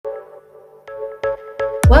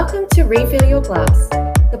Welcome to Refill Your Glass,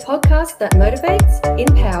 the podcast that motivates,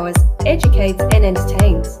 empowers, educates, and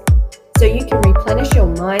entertains, so you can replenish your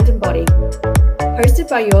mind and body. Hosted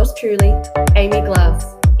by yours truly, Amy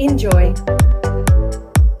Glass. Enjoy.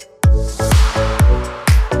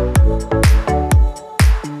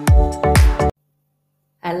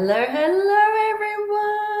 Hello, everyone.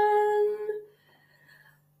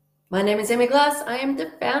 My name is Amy Glass. I am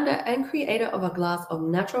the founder and creator of A Glass of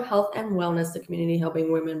Natural Health and Wellness, the community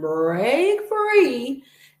helping women break free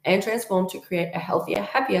and transform to create a healthier,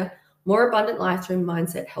 happier, more abundant life through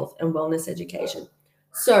mindset, health, and wellness education.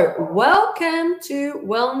 So welcome to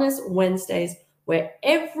Wellness Wednesdays, where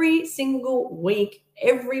every single week,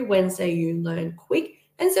 every Wednesday, you learn quick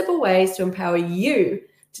and simple ways to empower you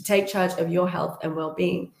to take charge of your health and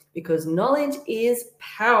well-being, because knowledge is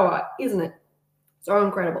power, isn't it? So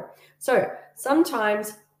incredible. So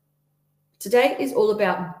sometimes today is all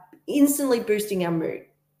about instantly boosting our mood.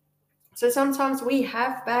 So sometimes we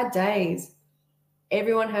have bad days.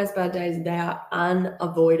 Everyone has bad days. They are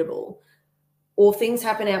unavoidable. Or things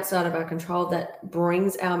happen outside of our control that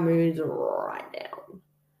brings our moods right down.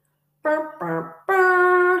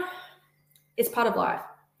 It's part of life.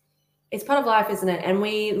 It's part of life, isn't it? And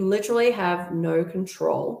we literally have no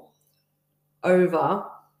control over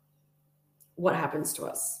what happens to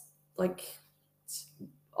us. Hang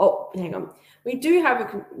on. We do have a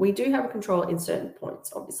control in certain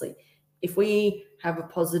points, obviously. If we have a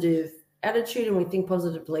positive attitude and we think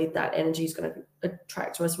positively, that energy is going to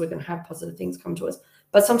attract to us. We're going to have positive things come to us.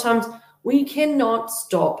 But sometimes we cannot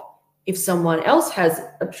stop if someone else has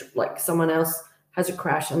a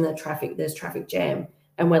crash and there's traffic jam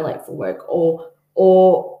and we're late for work, or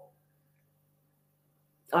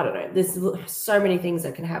I don't know, there's so many things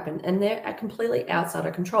that can happen and they're completely outside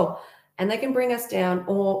our control and they can bring us down,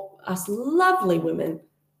 or us lovely women,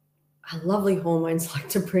 our lovely hormones like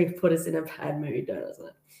to put us in a bad mood, doesn't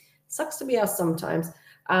it? Sucks to be us sometimes.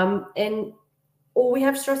 Or we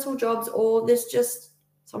have stressful jobs, or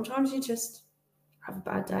sometimes you just have a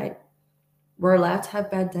bad day. We're allowed to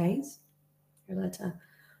have bad days.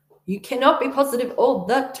 You cannot be positive all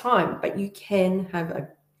the time, but you can have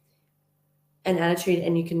an attitude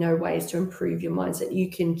and you can know ways to improve your mindset.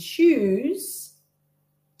 You can choose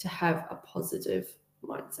to have a positive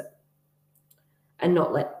mindset and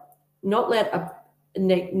not let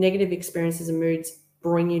negative experiences and moods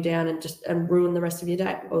bring you down and ruin the rest of your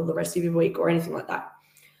day or the rest of your week or anything like that.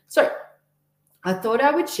 So I thought I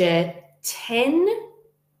would share 10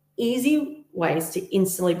 easy ways to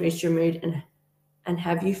instantly boost your mood and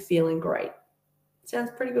have you feeling great. Sounds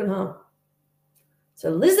pretty good, huh? So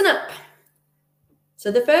listen up. So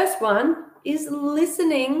the first one is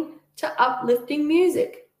listening to uplifting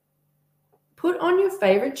music. Put on your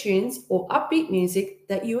favorite tunes or upbeat music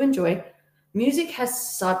that you enjoy. Music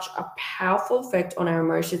has such a powerful effect on our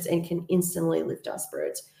emotions and can instantly lift our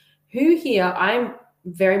spirits. Who here, I'm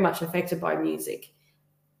very much affected by music.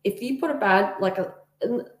 If you put a bad,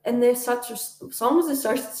 and there's songs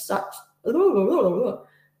are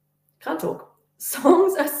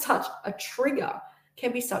such a trigger,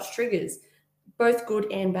 can be such triggers, both good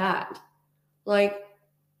and bad.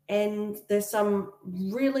 And there's some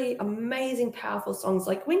really amazing, powerful songs.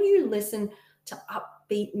 Like when you listen to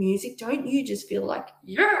upbeat music, don't you just feel like,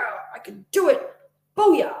 yeah, I can do it.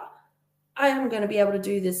 Booyah. I am going to be able to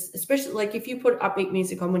do this. Especially like if you put upbeat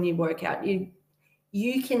music on when you work out, you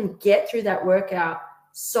can get through that workout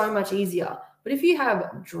so much easier. But if you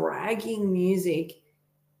have dragging music,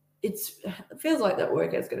 it feels like that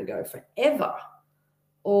workout's going to go forever.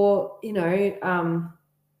 Or,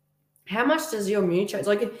 how much does your mood change?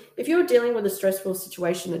 Like if you're dealing with a stressful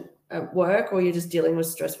situation at work, or you're just dealing with a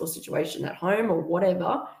stressful situation at home or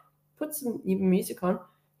whatever, put some music on.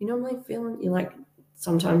 You normally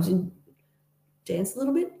sometimes you dance a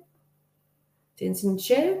little bit, dance in the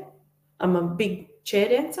chair. I'm a big chair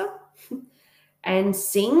dancer. And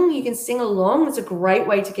sing. You can sing along. It's a great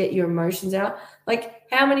way to get your emotions out. Like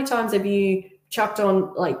how many times have you chucked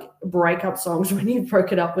on breakup songs when you've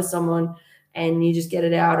broken up with someone and you just get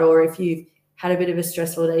it out? Or if you've had a bit of a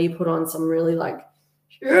stressful day, you put on some really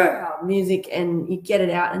music and you get it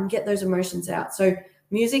out and get those emotions out. So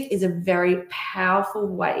music is a very powerful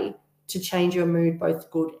way to change your mood,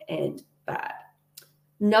 both good and bad.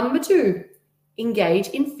 Number 2, engage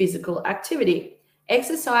in physical activity.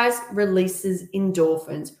 Exercise releases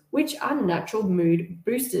endorphins, which are natural mood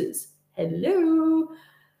boosters. Hello.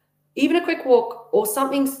 Even a quick walk or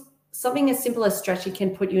something as simple as stretching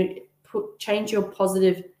can put you in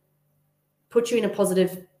a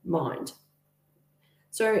positive mind.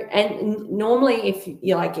 So, and normally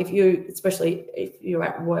especially if you're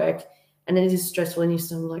at work and it is stressful and you're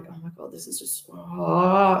still like, oh my God, this is just,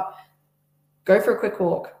 go for a quick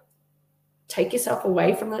walk. Take yourself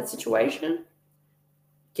away from that situation.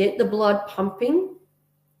 Get the blood pumping.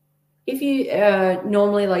 If you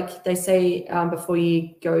normally, like they say before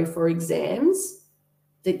you go for exams,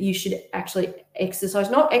 that you should actually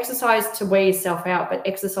exercise, not exercise to wear yourself out, but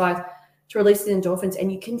exercise to release the endorphins.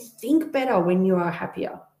 And you can think better when you are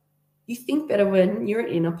happier. You think better when you're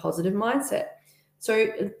in a positive mindset. So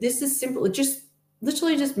this is simple, just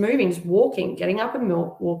literally just moving, just walking, getting up and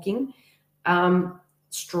walking,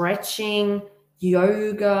 stretching,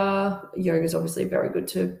 yoga. Yoga is obviously very good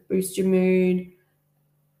to boost your mood.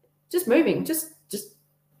 Just moving, just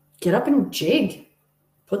get up and jig.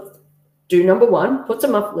 Do number one, put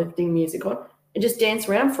some uplifting music on and just dance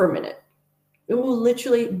around for a minute. It will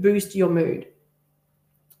literally boost your mood.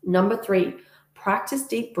 Number 3, practice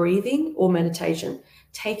deep breathing or meditation.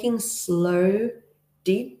 Taking slow,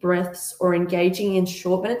 deep breaths or engaging in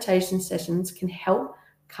short meditation sessions can help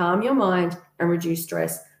calm your mind and reduce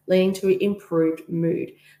stress, leading to improved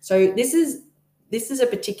mood. So this is a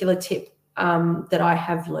particular tip that I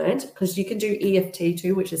have learned, because you can do EFT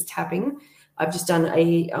too, which is tapping. I've just done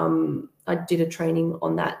I did a training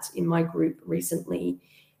on that in my group recently,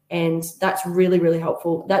 and that's really, really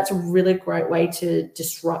helpful. That's a really great way to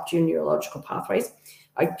disrupt your neurological pathways.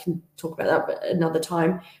 I can talk about that another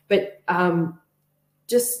time, but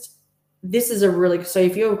just this is a really, so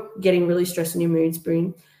if you're getting really stressed in your mood,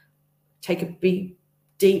 Spoon, take a big,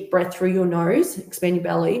 deep breath through your nose, expand your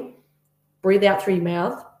belly, breathe out through your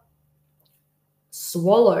mouth,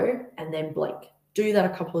 swallow, and then blink. Do that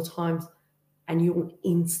a couple of times and you will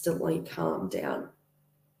instantly calm down.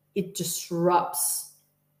 It disrupts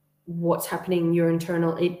what's happening,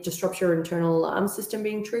 it disrupts your internal alarm system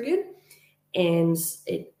being triggered, and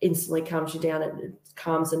it instantly calms you down and it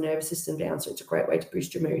calms the nervous system down. So it's a great way to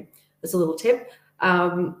boost your mood. That's a little tip.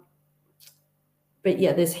 But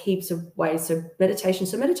yeah, there's heaps of ways. So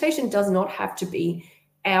meditation does not have to be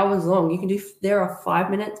hours long. You can do, there are 5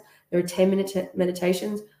 minutes, there are 10-minute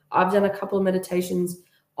meditations. I've done a couple of meditations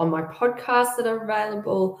on my podcast that are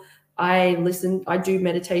available. I do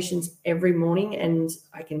meditations every morning, and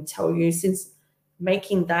I can tell you, since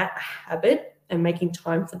making that a habit and making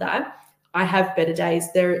time for that, I have better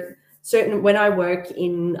days. There are certain, when I work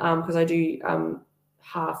in, because I do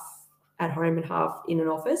half at home and half in an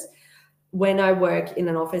office. When I work in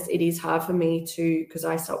an office, it is hard for me to, because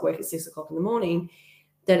I start work at 6 o'clock in the morning,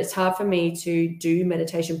 that it's hard for me to do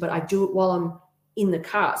meditation, but I do it while I'm in the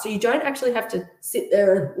car. So you don't actually have to sit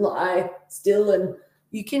there and lie still, and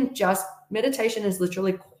you can just, meditation is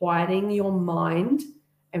literally quieting your mind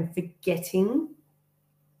and forgetting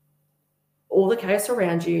all the chaos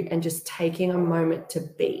around you and just taking a moment to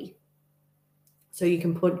be. So you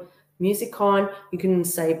can put music on, you can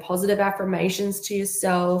say positive affirmations to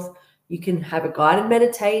yourself, you can have a guided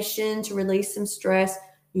meditation to release some stress,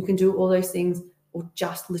 you can do all those things, or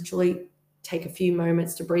just literally take a few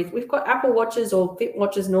moments to breathe. We've got Apple Watches or Fit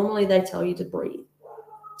Watches. Normally they tell you to breathe.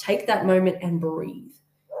 Take that moment and breathe,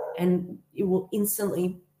 and it will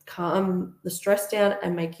instantly calm the stress down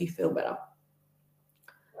and make you feel better.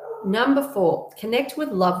 Number 4, connect with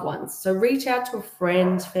loved ones. So reach out to a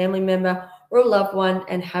friend, family member, or a loved one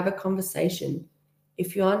and have a conversation.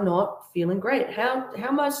 If you are not feeling great,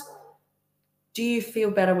 how much do you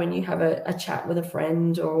feel better when you have a chat with a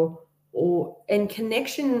friend and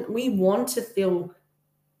connection? We want to feel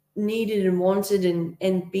needed and wanted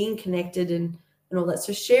and being connected and all that.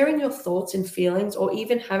 So sharing your thoughts and feelings, or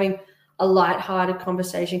even having a lighthearted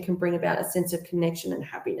conversation, can bring about a sense of connection and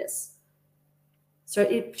happiness. So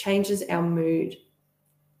it changes our mood.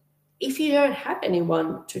 If you don't have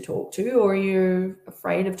anyone to talk to, or you're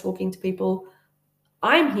afraid of talking to people,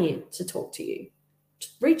 I'm here to talk to you.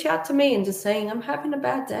 Just reach out to me and just saying, I'm having a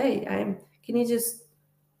bad day. Can we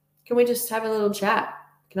just have a little chat?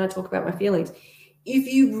 Can I talk about my feelings? If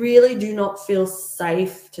you really do not feel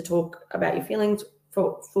safe to talk about your feelings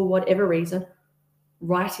for whatever reason,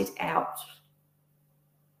 write it out.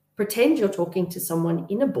 Pretend you're talking to someone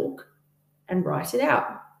in a book and write it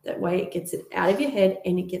out. That way it gets it out of your head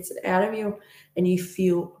and it gets it out of you and you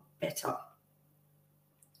feel better.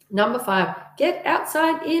 Number 5, get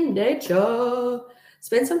outside in nature.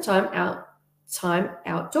 Spend some time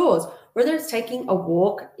outdoors, whether it's taking a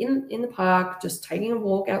walk in the park, just taking a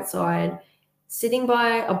walk outside, sitting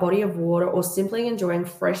by a body of water, or simply enjoying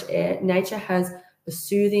fresh air. Nature has a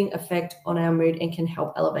soothing effect on our mood and can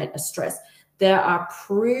help elevate a stress. There are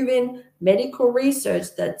proven medical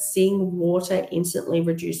research that seeing water instantly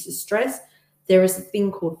reduces stress. There is a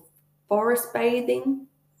thing called forest bathing.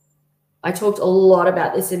 I talked a lot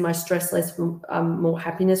about this in my Stress Less, More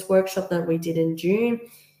Happiness workshop that we did in June.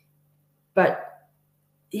 But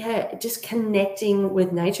yeah, just connecting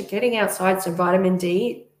with nature, getting outside, so vitamin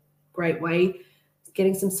D, great way.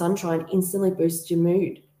 Getting some sunshine instantly boosts your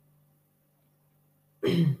mood.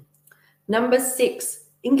 Number 6,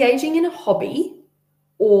 engaging in a hobby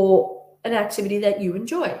or an activity that you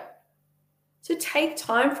enjoy. So take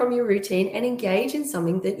time from your routine and engage in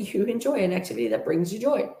something that you enjoy, an activity that brings you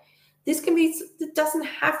joy. It doesn't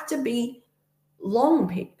have to be long,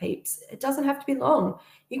 peeps. It doesn't have to be long.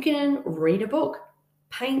 You can read a book,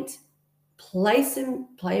 paint, play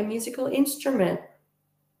a musical instrument,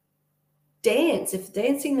 dance. If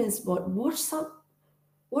dancing is watch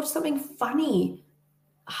something funny,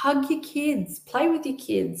 hug your kids, play with your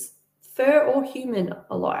kids, fur or human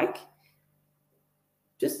alike.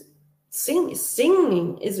 Just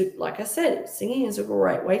singing is, like I said, singing is a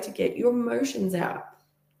great way to get your emotions out.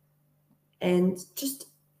 And just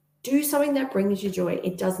do something that brings you joy.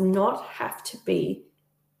 It does not have to be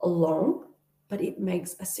long, but it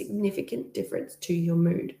makes a significant difference to your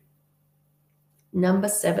mood. Number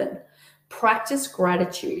 7, practice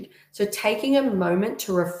gratitude. So taking a moment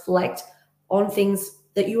to reflect on things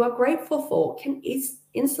that you are grateful for can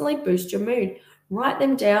instantly boost your mood. Write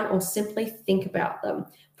them down or simply think about them.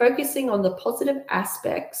 Focusing on the positive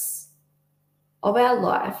aspects of our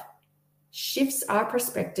life shifts our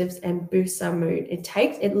perspectives and boosts our mood.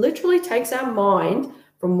 It literally takes our mind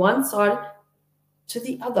from one side to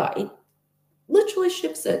the other. It literally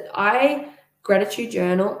shifts it. I gratitude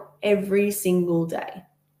journal every single day.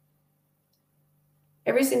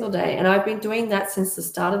 Every single day. And I've been doing that since the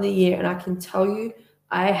start of the year. And I can tell you,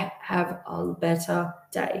 I have a better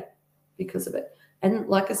day because of it. And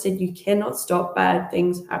like I said, you cannot stop bad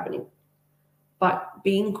things happening. But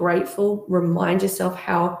being grateful, remind yourself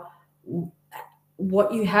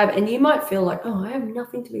what you have. And you might feel like, oh, I have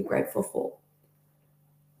nothing to be grateful for.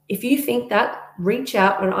 If you think that, reach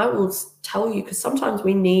out and I will tell you, because sometimes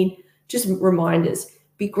we need just reminders.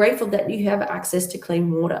 Be grateful that you have access to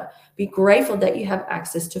clean water. Be grateful that you have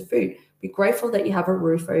access to food. Be grateful that you have a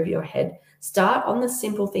roof over your head. Start on the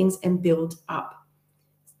simple things and build up.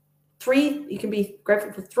 You can be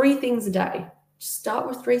grateful for 3 things a day. Just start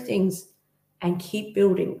with 3 things and keep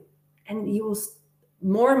building. And you will,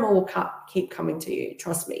 more and more will keep coming to you,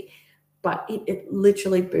 trust me. But it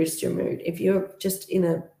literally boosts your mood. If you're just in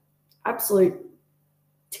an absolute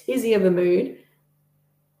tizzy of a mood,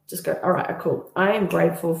 just go, all right, cool. I am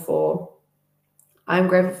grateful for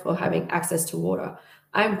having access to water.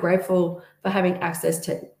 I'm grateful for having access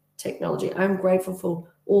to technology. I'm grateful for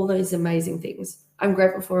all those amazing things. I'm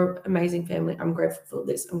grateful for an amazing family. I'm grateful for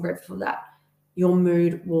this. I'm grateful for that. Your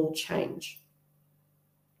mood will change.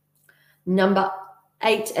 Number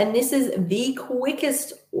 8, and this is the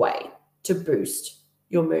quickest way to boost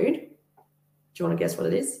your mood. Do you want to guess what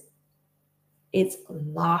it is? It's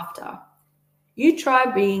laughter. You try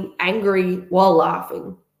being angry while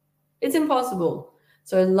laughing. It's impossible.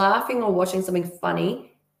 So laughing or watching something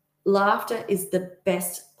funny, laughter is the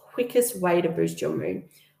best, quickest way to boost your mood.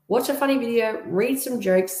 Watch a funny video, read some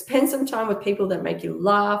jokes, spend some time with people that make you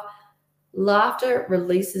laugh. Laughter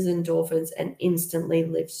releases endorphins and instantly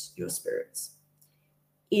lifts your spirits.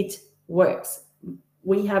 It works.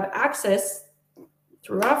 We have access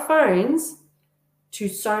through our phones to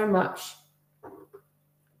so much,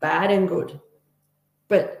 bad and good.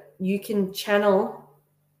 But you can channel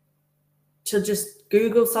to just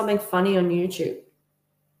Google something funny on YouTube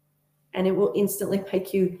and it will instantly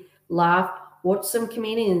make you laugh. Watch some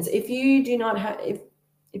comedians. If you do not have,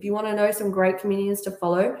 if you want to know some great comedians to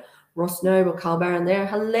follow, Ross Noble, Carl Barron, they're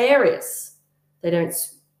hilarious. They do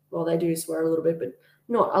swear a little bit, but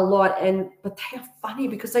not a lot. But they are funny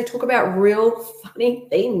because they talk about real funny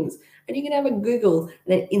things. And you can have a Google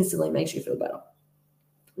and it instantly makes you feel better.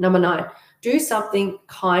 Number 9, do something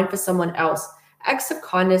kind for someone else. Acts of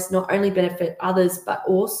kindness not only benefit others, but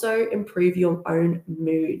also improve your own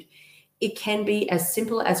mood. It can be as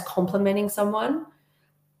simple as complimenting someone,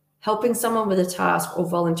 helping someone with a task, or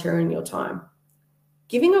volunteering your time.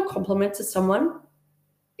 Giving a compliment to someone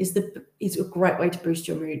is a great way to boost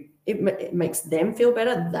your mood. It makes them feel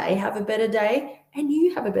better. They have a better day and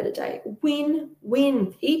you have a better day.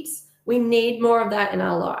 Win, peeps. We need more of that in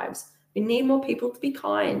our lives. We need more people to be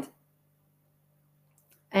kind.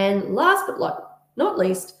 And last but not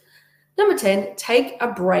least, number 10, take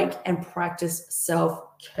a break and practice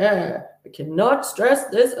self-care. We cannot stress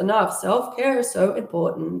this enough. Self-care is so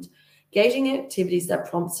important. Engaging in activities that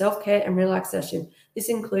prompt self-care and relaxation. This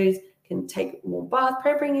includes can take a warm bath,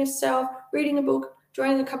 preparing yourself, reading a book,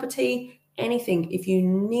 drawing a cup of tea, anything. If you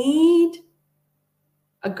need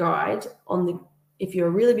a guide on if you're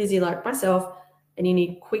really busy like myself and you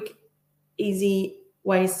need quick, easy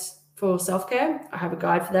ways for self-care, I have a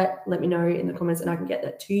guide for that. Let me know in the comments and I can get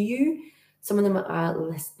that to you. Some of them are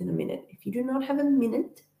less than a minute. If you do not have a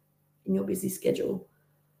minute in your busy schedule,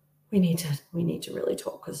 we need to really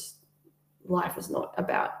talk, because life is not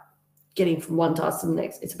about getting from one task to the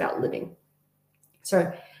next. It's about living.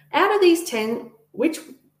 So out of these 10, which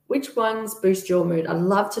ones boost your mood? I'd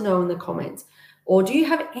love to know in the comments. Or do you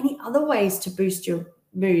have any other ways to boost your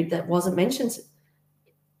mood that wasn't mentioned?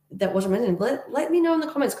 Let me know in the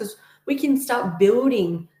comments, because we can start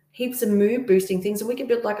building heaps of mood boosting things, and we can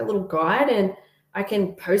build like a little guide, and I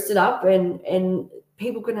can post it up, and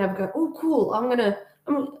people can have a go, oh, cool.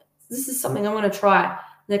 This is something I'm going to try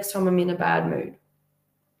next time I'm in a bad mood.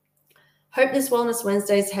 Hope this Wellness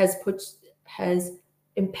Wednesdays has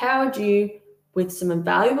empowered you with some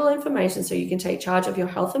invaluable information so you can take charge of your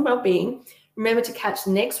health and well-being. Remember to catch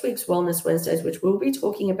next week's Wellness Wednesdays, which we'll be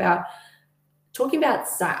talking about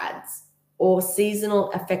SADS, or seasonal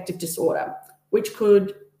affective disorder,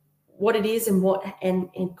 what it is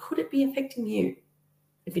and could it be affecting you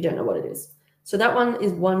if you don't know what it is. So that one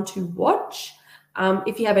is one to watch.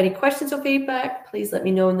 If you have any questions or feedback, please let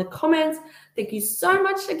me know in the comments. Thank you so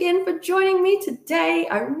much again for joining me today.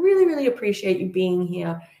 I really, really appreciate you being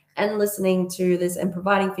here and listening to this and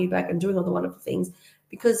providing feedback and doing all the wonderful things,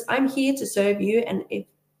 because I'm here to serve you. And if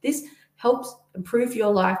this helps improve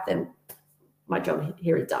your life, then my job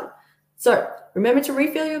here is done. So remember to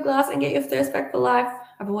refill your glass and get your thirst back for life.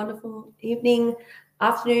 Have a wonderful evening,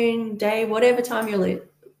 afternoon, day, whatever time you're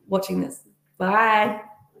watching this. Bye.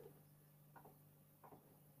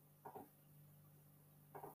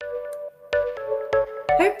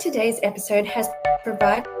 Hope today's episode has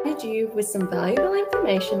provided you with some valuable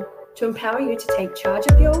information to empower you to take charge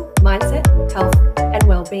of your mindset, health, and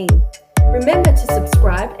well-being. Remember to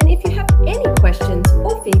subscribe, and if you have any questions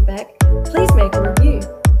or feedback, please make a review.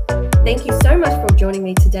 Thank you so much for joining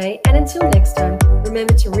me today, and until next time,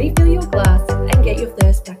 remember to refill your glass and get your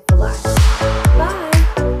thirst back for life.